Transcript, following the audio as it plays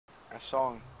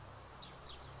song.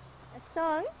 A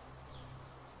song?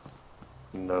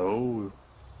 No.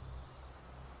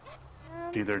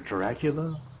 It's either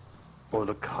Dracula or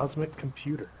the Cosmic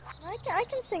Computer. I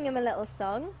can sing him a little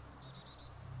song.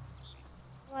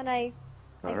 One I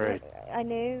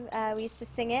knew, we used to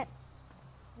sing it,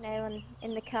 you know,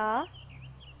 in the car.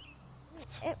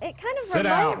 It kind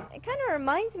of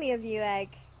reminds me of you, Egg.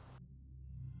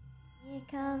 Here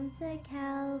comes the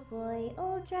cowboy,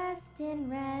 all dressed in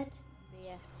red.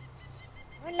 Yeah.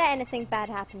 Won't let anything bad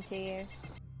happen to you.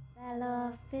 Fell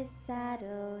off his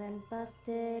saddle and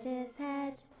busted his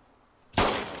head.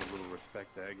 Have a little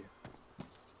respect, Egg.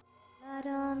 Blood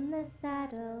on the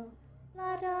saddle,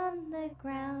 blood on the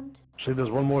ground. Actually,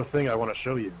 there's one more thing I want to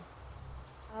show you.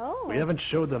 Oh. We haven't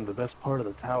showed them the best part of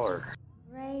the tower.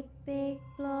 Great big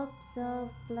blobs of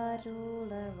blood all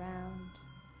around.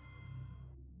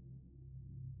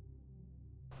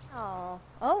 Oh.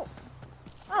 Oh.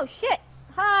 Oh, shit.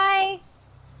 Hi.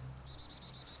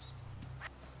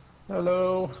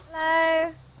 Hello.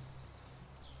 Hello.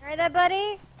 Right there,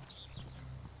 buddy?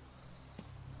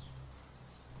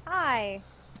 Hi.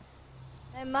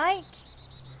 Hello, Mike?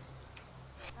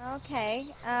 Okay,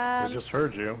 We just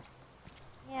heard you.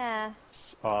 yeah.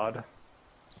 Odd.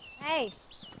 Hey.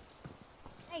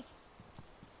 Hey.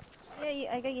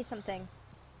 I got you something.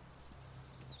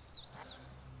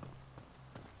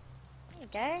 There you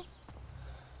go.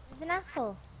 There's an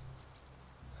apple.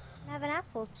 You can have an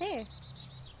apple, too.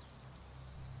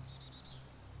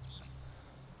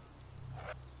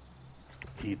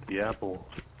 Eat the apple.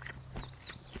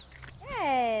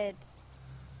 Good.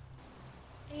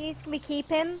 Please, can we keep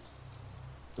him?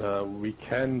 We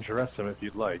can dress him if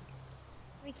you'd like.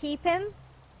 Can we keep him?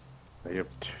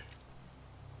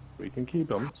 We can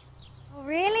keep him. Oh,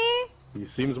 really? He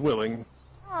seems willing.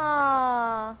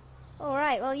 Aww.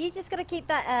 Alright, well, you just gotta keep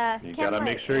that, You camera, gotta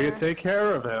make sure you take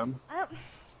care of him.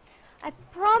 I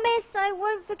promise I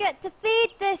won't forget to feed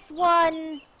this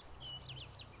one.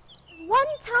 One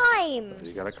time.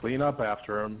 You gotta clean up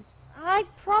after him. I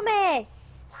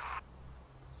promise.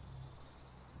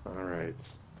 Alright.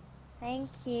 Thank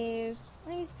you.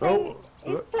 He's Oh,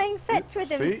 playing fetch with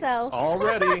see? himself.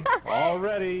 Already.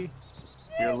 Already.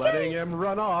 You're letting him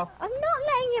run off. I'm not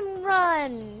letting him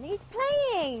run. He's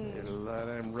playing. You let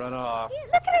him run off.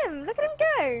 Look at him. Look at him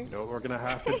go. You know what we're gonna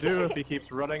have to do if he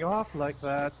keeps running off like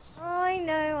that? Oh, I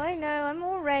know. I'm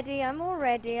all ready. I've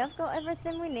got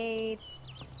everything we need.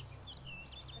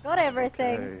 I got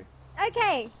everything.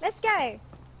 Okay, let's go.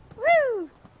 Woo!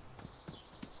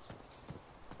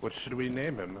 What should we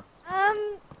name him?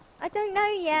 I don't know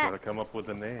yet. Gotta come up with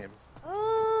a name.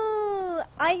 Ooh,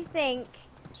 I think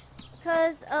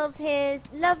because of his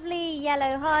lovely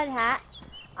yellow hard hat,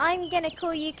 I'm gonna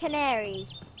call you Canary.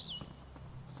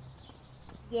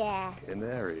 Yeah.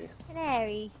 Canary.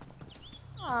 Canary.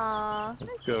 Aww.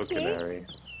 Let's go, cute. Canary.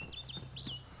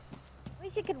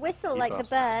 Wish you could whistle Keep like up. the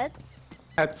birds.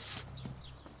 That's.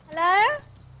 Hello?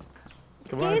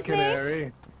 Come on, Excuse me?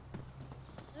 Canary.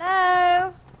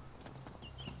 Hello?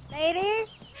 Lady?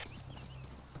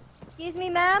 Excuse me,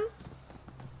 ma'am?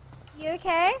 You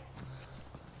okay?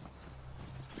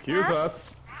 Excuse Huh? us.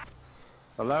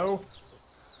 Hello?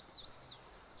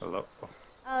 Hello?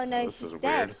 Oh no, This she's is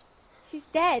dead. weird. She's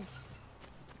dead.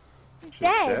 She's She's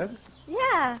dead. dead?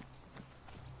 Yeah.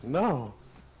 No.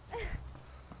 Oh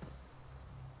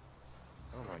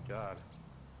my god.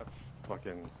 That's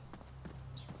fucking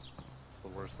the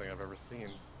worst thing I've ever seen.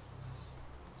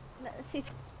 No, she's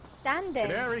standing.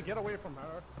 Canary, get away from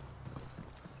her.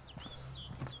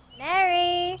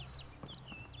 Mary!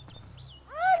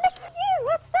 Oh, look at you!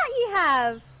 What's that you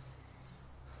have?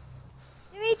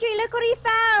 Dimitri, look what he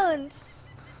found!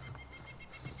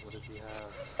 What does he have?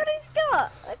 Look what he's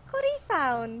got! Look what he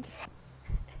found!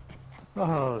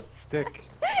 Oh, stick.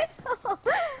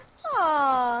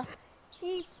 Aww! Can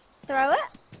you throw it?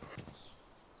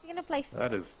 You're gonna play...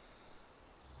 That is...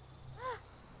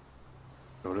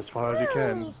 Go as far as you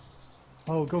can.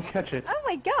 Oh, go catch it. Oh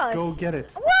my gosh! Go get it.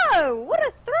 Whoa! What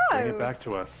a throw! Bring it back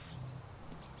to us.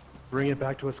 Bring it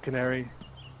back to us, Canary.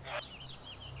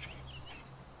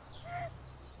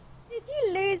 Did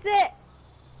you lose it?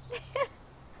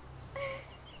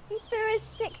 He threw his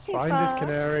stick too far. Find it,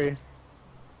 Canary. He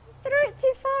threw it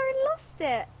too far and lost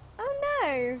it. Oh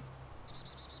no.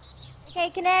 Okay,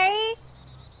 Canary.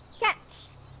 Catch.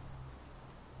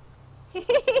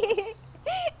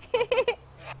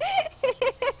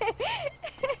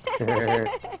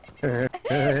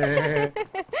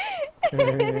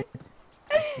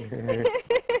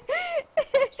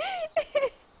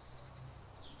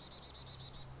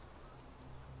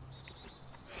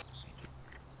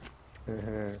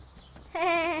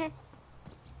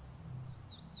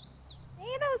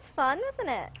 fun, wasn't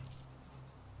it?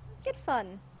 It was good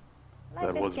fun. I like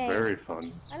That this was game. very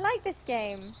fun. I like this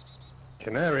game.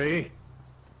 Canary!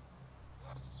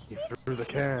 He threw the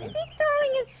can. Is he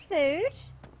throwing his food?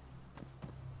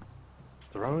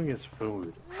 Throwing his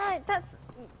food. No, that's...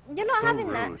 You're not So having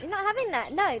rude. that. You're not having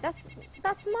that. No,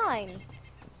 that's mine.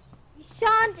 You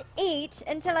shan't eat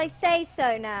until I say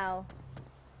so now.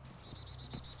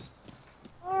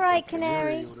 Alright,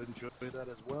 Canary. would enjoy that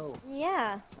as well.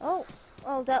 Yeah. Oh,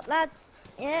 hold up, lads.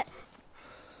 Yeah.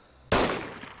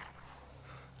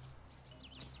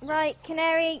 Right,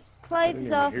 Canary, I clothes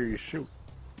didn't off. even hear you shoot.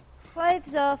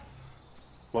 Clothes off.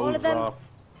 All Clothes of them. off.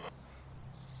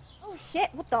 Oh shit,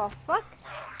 what the fuck?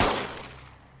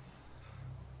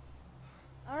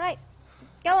 Alright,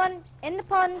 go on, in the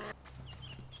pond.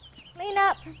 Clean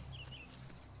up.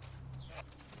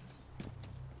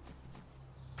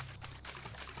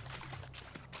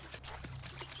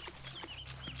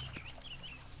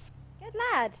 Good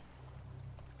lad.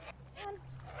 Come on.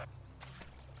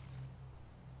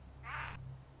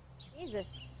 Jesus.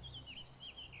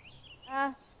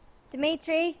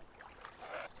 Dimitri?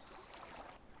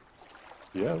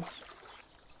 Yes.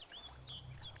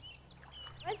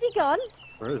 Where's he gone?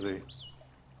 Where is he?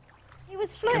 He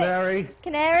was floating. Canary!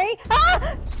 Canary?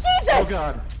 Ah! Jesus! Oh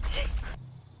god!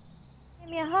 Give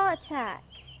me a heart attack.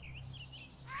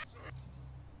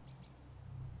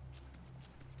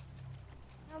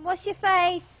 And wash your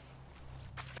face.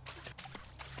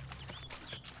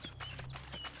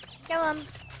 Go on.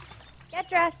 Get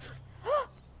dressed.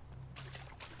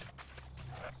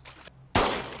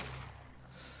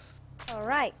 All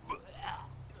right.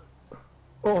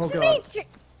 Oh god! Dimitri!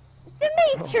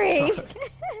 Dimitri! Oh,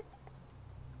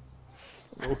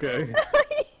 Okay.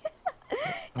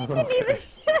 You didn't even...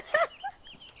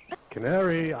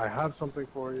 Canary, I have something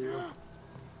for you.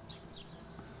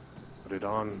 Put it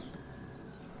on.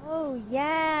 Oh, The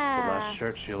yeah. last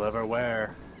shirt she'll ever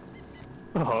wear.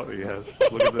 Oh yes,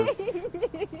 look at this.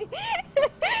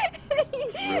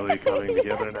 It's really coming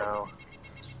together now.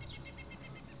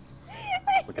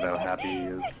 Look at how happy he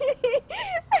is.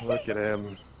 Look at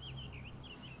him.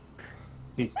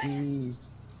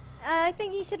 I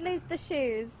think you should lose the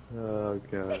shoes. Oh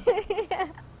god.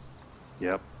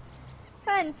 Yep.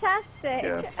 Fantastic.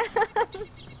 Yep.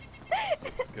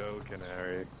 Go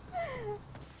Canary.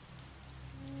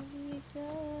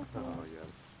 Oh yeah.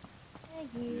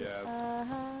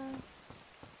 Yeah.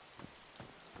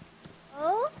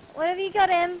 Oh, what have you got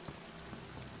him?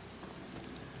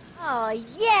 Oh,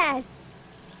 yes!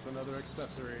 Another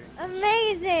accessory.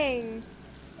 Amazing!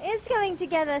 It's coming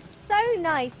together so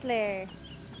nicely.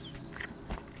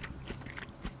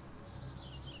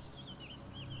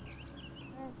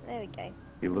 There we go.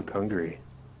 You look hungry.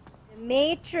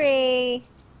 Dimitri!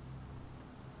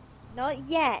 Not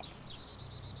yet.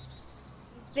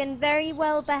 He's been very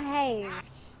well behaved.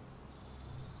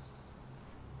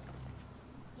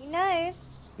 He knows.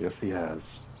 Yes, he has.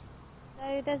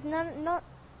 So there's not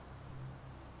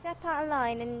step out of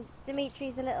line, and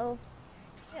Dimitri's a little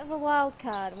bit of a wild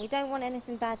card, and we don't want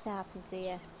anything bad to happen to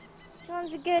you.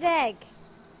 Sean's a good egg.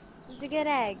 He's a good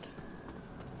egg.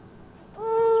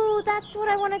 Ooh, that's what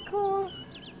I want to call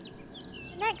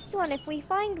the next one if we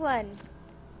find one.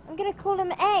 I'm gonna call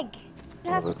him Egg.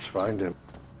 Well, let's find him.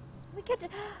 We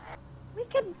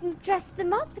could dress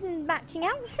them up in matching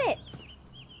outfits.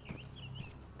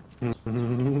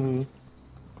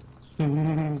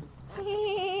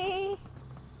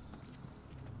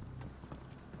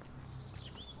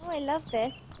 Oh, I love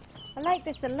this. I like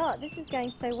this a lot. This is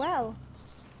going so well.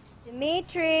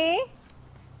 Dimitri!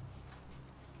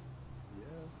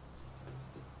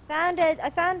 I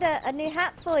found a new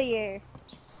hat for you.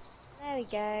 There we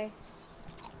go.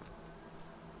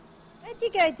 Where'd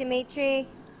you go, Dimitri?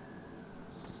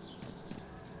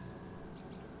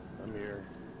 I'm here.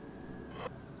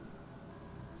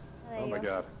 There Oh you my are.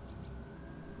 god.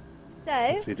 So,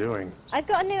 What's he doing? I've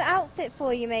got a new outfit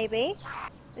for you, maybe.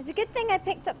 It's a good thing I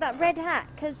picked up that red hat,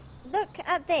 because look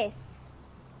at this.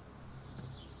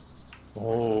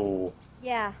 Oh,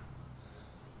 Yeah,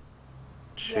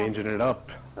 changing it up.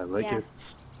 I like Yeah. it.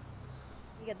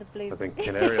 you got the blue. I think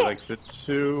Canary likes it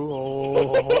too.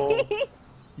 Oh,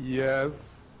 yes.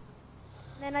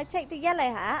 Then I take the yellow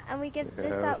hat and we give this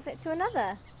Yeah. outfit to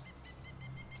another.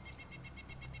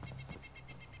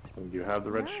 You have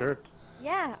the red Wow. shirt.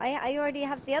 Yeah, I already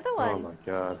have the other one. Oh my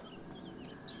god.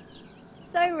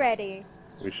 So ready.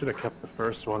 We should have kept the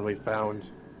first one we found.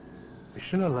 We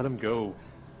shouldn't have let him go.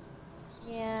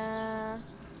 Yeah.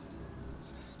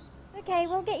 Okay,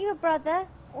 we'll get you a brother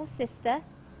or sister.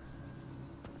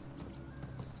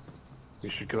 We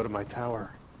should go to my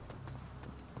tower.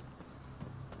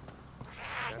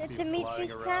 be Dimitri's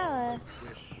flying around tower. like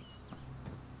Wish.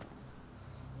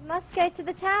 You must go to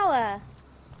the tower.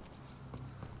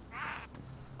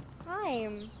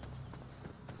 Time.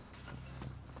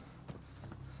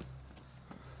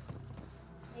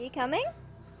 Are you coming?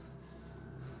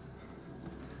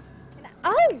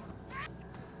 Oh!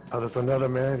 Oh, there's another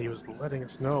man. He was letting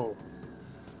us know.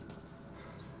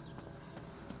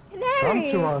 Canary! Come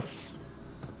to us.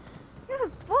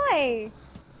 Good boy!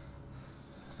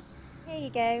 Here you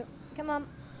go. Come on.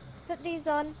 Put these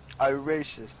on. I'm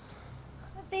racist.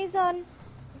 Put these on.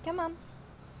 Come on.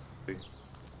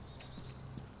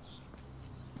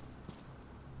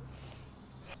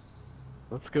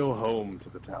 Let's go home to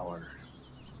the tower.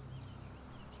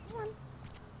 Come on.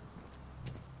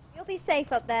 You'll be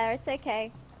safe up there. It's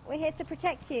okay. We're here to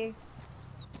protect you.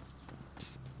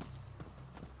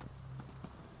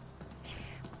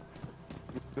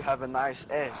 You have a nice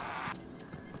egg.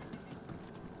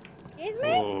 Excuse me?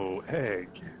 Whoa, egg.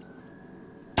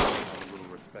 A little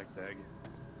respect, egg.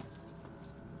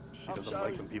 She I'm doesn't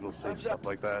sorry. like when people say I'm stuff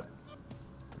like that.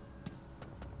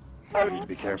 Oh, You need to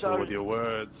be careful with your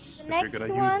words The if next you're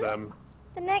gonna one. use them.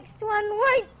 The next one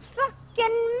won't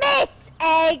fucking miss,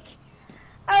 egg!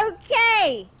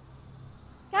 Okay!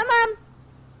 Come on!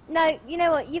 No, you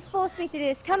know what? You forced me to do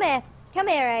this. Come here. Come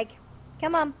here, egg.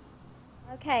 Come on.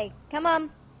 Okay, come on.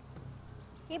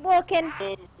 Keep walking.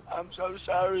 I'm so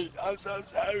sorry. I'm so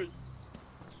sorry.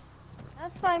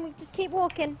 That's fine. We just keep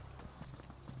walking.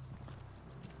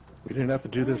 We didn't have to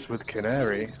do this with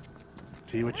Canary.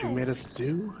 See what you Nice. made us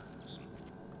do?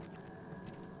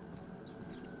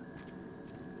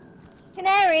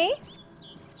 Canary,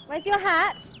 where's your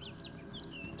hat?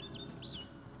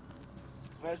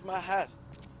 Where's my hat?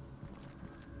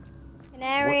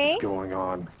 Canary, What's going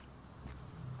on?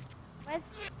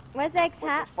 where's Egg's What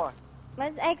hat? the fuck?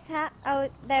 Where's Egg's hat? Oh,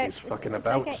 there. He's fucking it's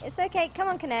about. Okay. It's okay. Come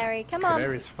on, Canary. Come on.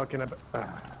 Canary's fucking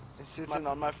about. It's sitting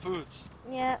on my foot.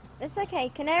 Yeah, it's okay.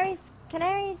 Canary's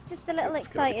just a little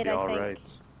excited, I think. Right.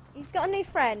 He's got a new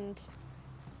friend.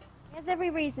 He has every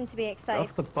reason to be excited.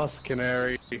 Off the bus,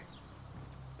 Canary.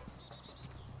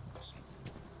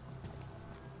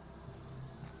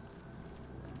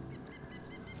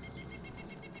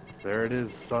 There it is,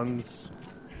 sons.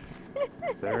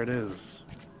 There it is.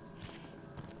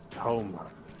 Home.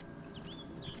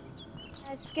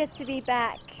 It's good to be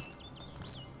back.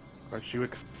 Aren't you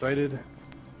excited?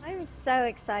 I'm so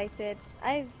excited.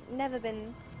 I've never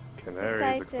been.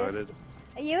 Canary's Excited. excited.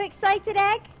 Are you excited,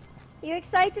 Egg? Are you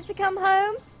excited to come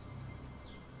home?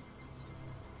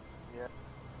 Yeah.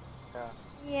 Yeah.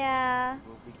 Yeah.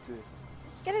 Will be good.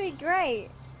 It's gonna be great.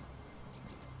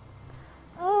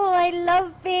 Oh, I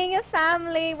love being a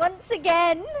family once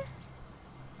again.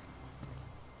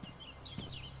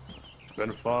 It's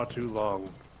been far too long.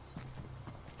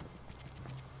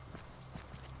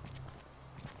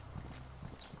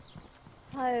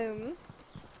 Home.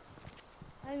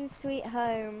 Home sweet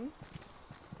home.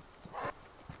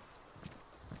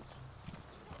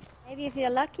 Maybe if you're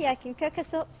lucky I can cook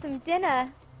us up some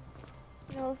dinner.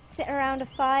 We'll sit around a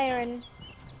fire and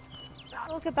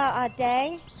talk about our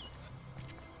day.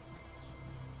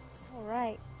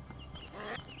 Alright.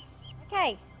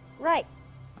 Okay, right.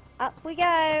 Up we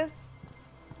go.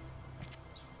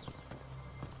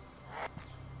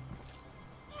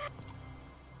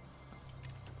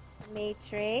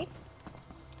 Dimitri.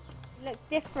 You look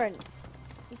different.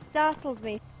 You startled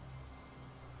me.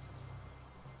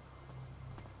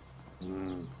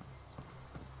 Mm.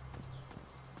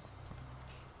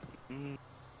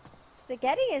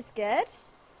 Spaghetti is good.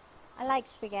 I like I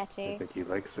spaghetti. think he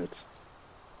likes it.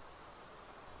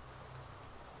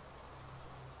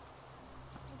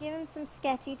 Give him some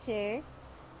sketty too.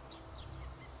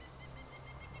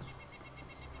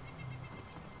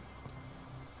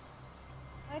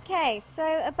 Okay,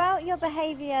 so about your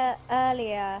behavior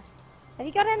earlier, have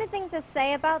you got anything to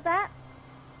say about that?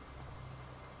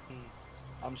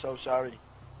 I'm so sorry.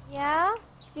 Yeah?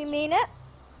 Do you mean it?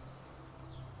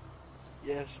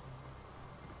 Yes.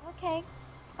 Okay.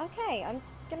 Okay, I'm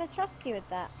gonna trust you with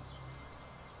that.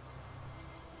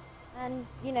 And,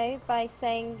 you know, by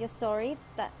saying you're sorry,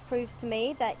 that proves to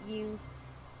me that you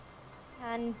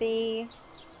can be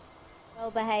well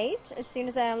behaved. As soon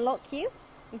as I unlock you,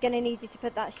 I'm gonna need you to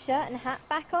put that shirt and hat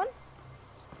back on.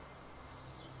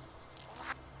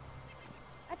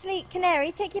 Actually,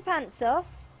 Canary, take your pants off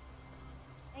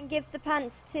and give the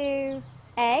pants to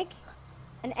Egg.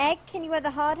 And Egg, can you wear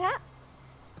the hard hat?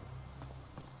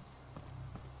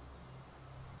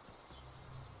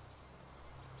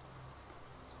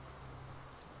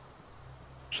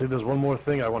 Actually, there's one more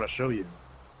thing I want to show you.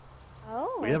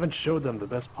 Oh. We haven't showed them the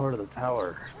best part of the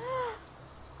tower.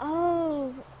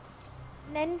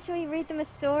 And then shall we read them a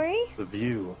story? The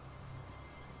view.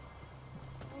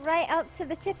 Right up to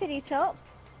the tippity top.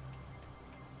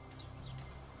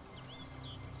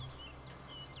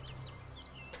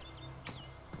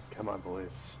 Come on, boys.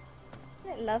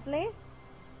 Isn't it lovely?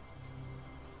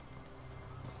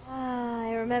 Ah,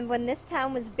 I remember when this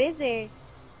town was busy.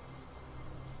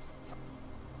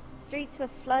 The streets were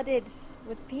flooded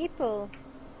with people.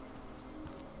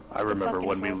 I remember fucking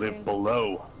when we cartoon. lived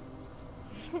below.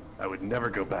 I would never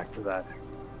go back to that.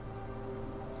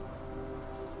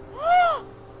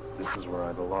 This is where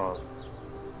I belong.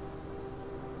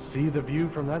 See the view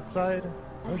from that side?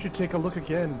 Why don't you take a look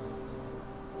again?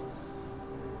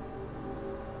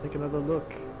 Take another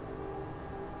look.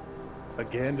 A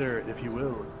gander, if you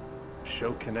will.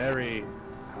 Show Canary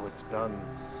how it's done.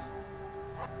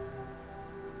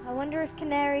 I wonder if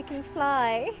Canary can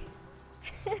fly.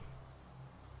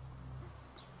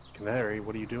 Canary,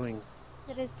 what are you doing?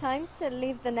 It is time to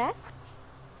leave the nest.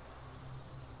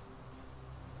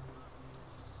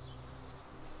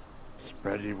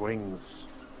 Spread your wings.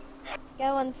 Go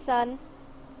on, son.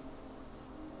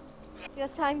 It's your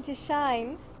time to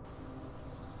shine.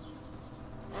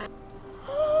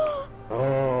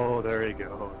 Oh, there he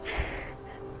goes.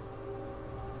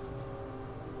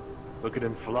 Look at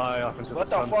him fly off into What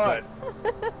the the sunset.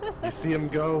 You see him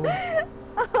go?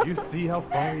 You see how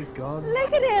far he's gone?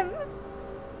 Look at him!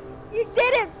 You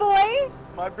did it, boy!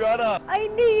 My brother! I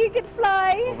knew you could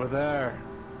fly! Over there.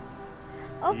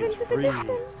 Off He is into free. the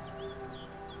distance.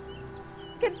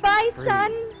 Goodbye, Free.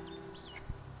 son!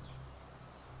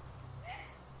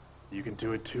 You can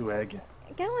do it too, Egg.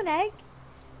 Go on, Egg.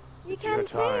 You It's can your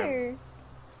time. too.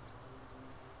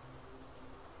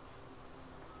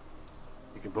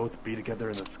 You can both be together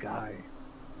in the sky.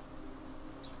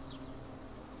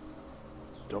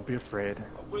 Don't be afraid.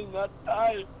 I will not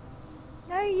die.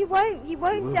 No, you won't. You You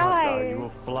won't will not die. You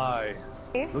will fly.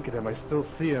 Look at him. I still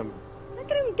see him. Look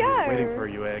at him go. He's waiting for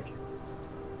you, Egg.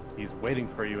 He's waiting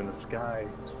for you in the sky.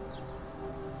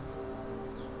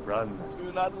 Run.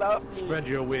 Do not love me. Spread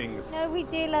your wings. No, we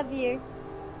do love you.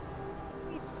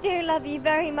 We do love you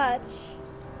very much.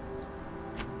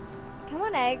 Come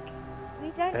on, Egg.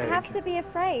 We don't Egg. have to be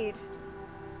afraid.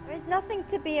 There is nothing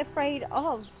to be afraid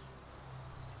of.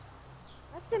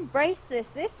 Let's embrace this.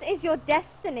 This is your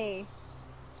destiny.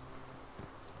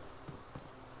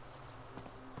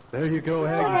 There you go,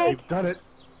 Egg. Egg. You've done it.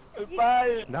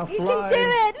 Goodbye. Now You fly.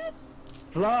 can do it.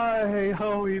 Fly.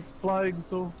 Oh, he's flying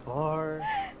so far.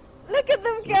 Look at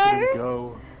them Look at him go.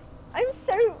 go. I'm Look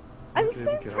so at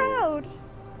him go. proud.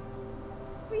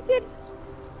 We did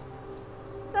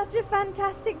such a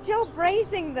fantastic job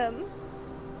raising them.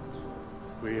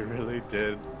 We really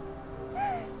did.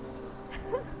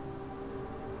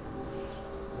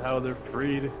 Now they're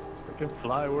freed. They can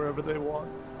fly wherever they want.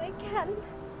 They can.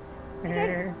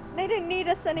 They don't need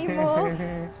us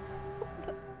anymore.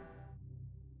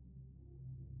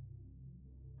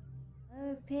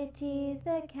 Oh, pity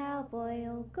the cowboy,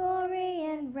 all gory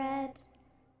and red.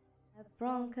 A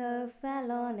bronco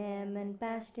fell on him and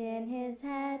bashed in his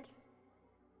head.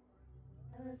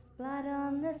 There was blood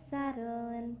on the saddle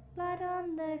and blood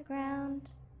on the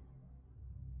ground.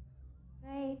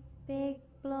 Great big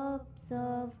blobs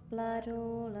of blood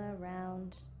all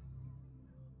around.